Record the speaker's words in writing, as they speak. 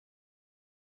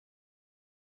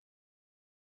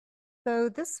So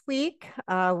this week,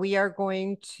 we are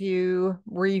going to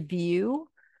review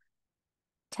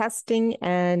testing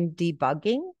and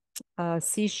debugging,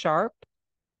 C Sharp.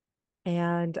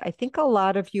 And I think a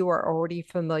lot of you are already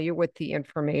familiar with the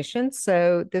information.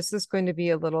 So this is going to be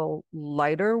a little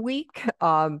lighter week.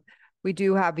 We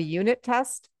do have a unit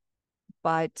test,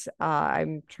 but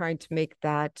I'm trying to make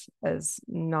that as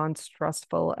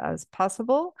non-stressful as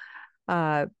possible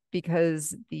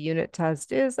because the unit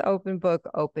test is open book,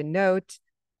 open note,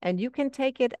 and you can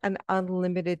take it an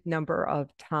unlimited number of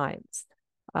times.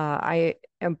 I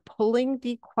am pulling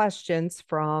the questions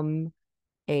from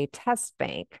a test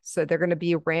bank. So they're going to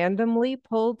be randomly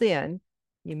pulled in.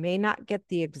 You may not get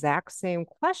the exact same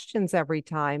questions every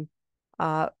time,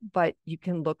 but you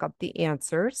can look up the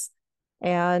answers.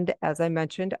 And as I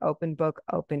mentioned, open book,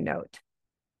 open note.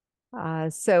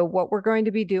 So what we're going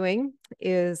to be doing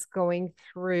is going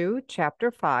through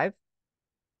chapter 5.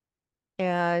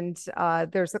 And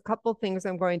there's a couple things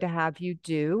I'm going to have you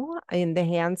do in the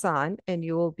hands-on, and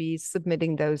you will be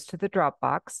submitting those to the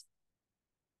Dropbox.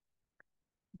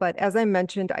 But as I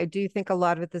mentioned, I do think a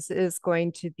lot of this is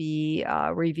going to be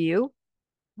review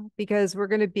because we're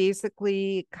going to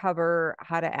basically cover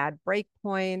how to add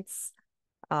breakpoints,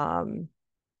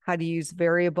 how to use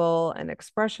variable and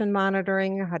expression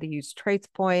monitoring, how to use trace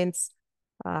points,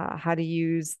 how to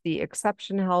use the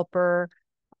exception helper,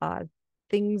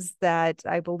 things that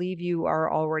I believe you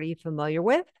are already familiar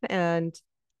with. And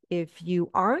if you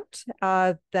aren't,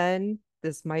 then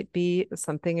this might be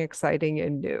something exciting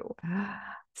and new.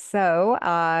 So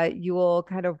you will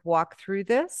kind of walk through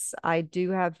this. I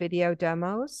do have video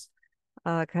demos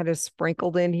kind of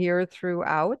sprinkled in here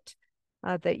throughout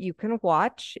that you can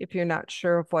watch if you're not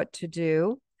sure of what to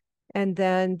do. And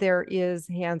then there is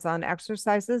hands-on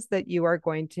exercises that you are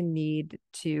going to need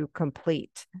to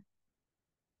complete.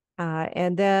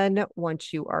 And then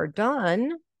once you are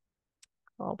done,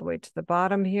 all the way to the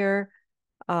bottom here,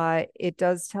 it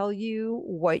does tell you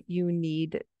what you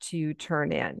need to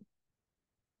turn in.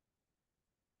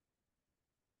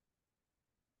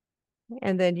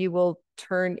 And then you will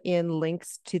turn in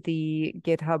links to the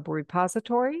GitHub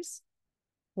repositories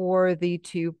for the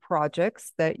 2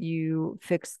 projects that you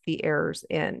fixed the errors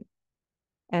in.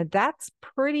 And that's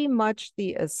pretty much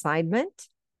the assignment.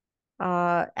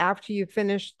 After you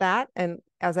finish that, and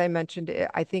as I mentioned,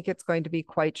 I think it's going to be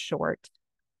quite short.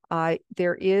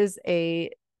 There is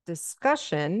a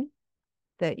discussion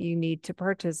that you need to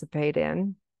participate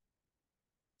in.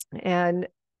 And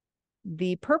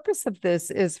the purpose of this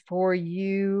is for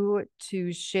you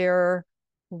to share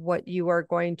what you are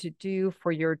going to do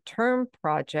for your term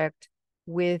project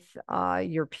with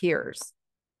your peers,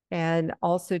 and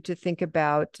also to think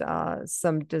about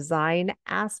some design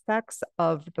aspects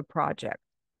of the project.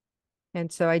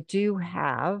 And so I do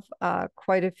have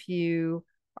quite a few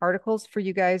articles for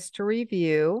you guys to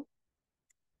review.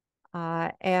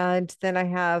 And then I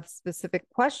have specific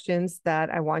questions that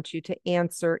I want you to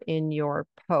answer in your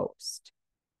post.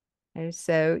 Okay,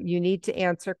 so you need to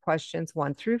answer questions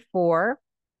 1 through 4.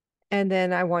 And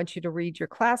then I want you to read your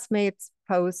classmates'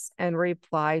 posts and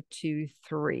reply to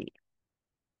 3.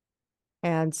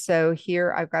 And so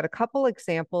here I've got a couple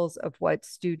examples of what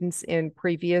students in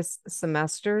previous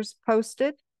semesters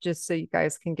posted, just so you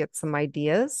guys can get some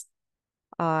ideas.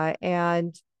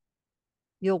 And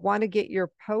you'll want to get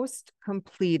your post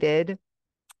completed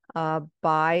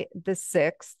by the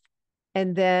 6th.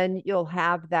 And then you'll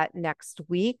have that next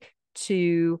week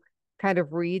to kind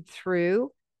of read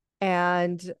through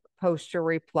and post your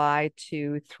reply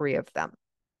to 3 of them.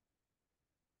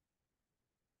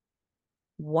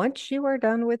 Once you are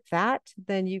done with that,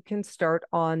 then you can start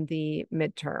on the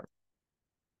midterm.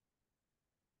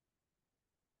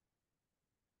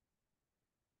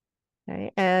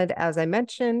 Okay. And as I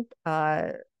mentioned,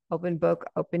 open book,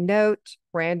 open note,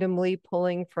 randomly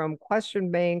pulling from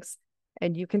question banks,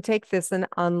 and you can take this an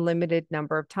unlimited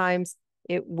number of times.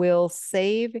 It will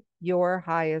save your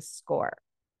highest score.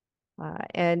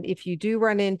 And if you do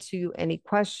run into any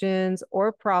questions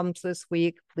or problems this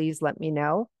week, please let me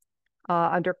know.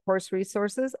 Under course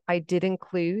resources, I did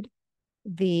include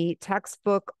the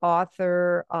textbook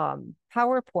author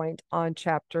PowerPoint on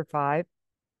chapter 5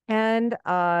 and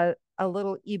a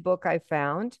little ebook I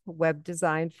found, Web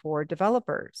Design for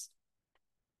Developers.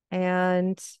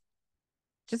 And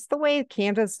just the way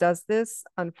Canvas does this,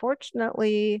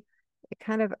 unfortunately, it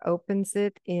kind of opens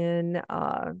it in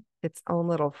its own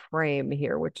little frame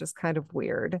here, which is kind of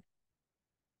weird.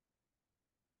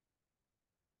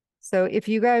 So if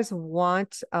you guys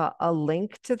want a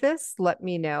link to this, let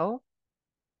me know,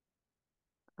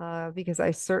 because I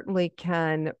certainly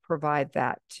can provide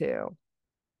that too.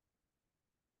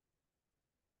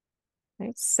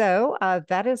 Okay, so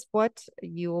that is what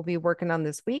you will be working on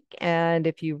this week. And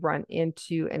if you run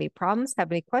into any problems,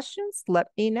 have any questions, let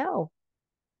me know.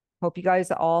 Hope you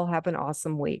guys all have an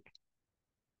awesome week.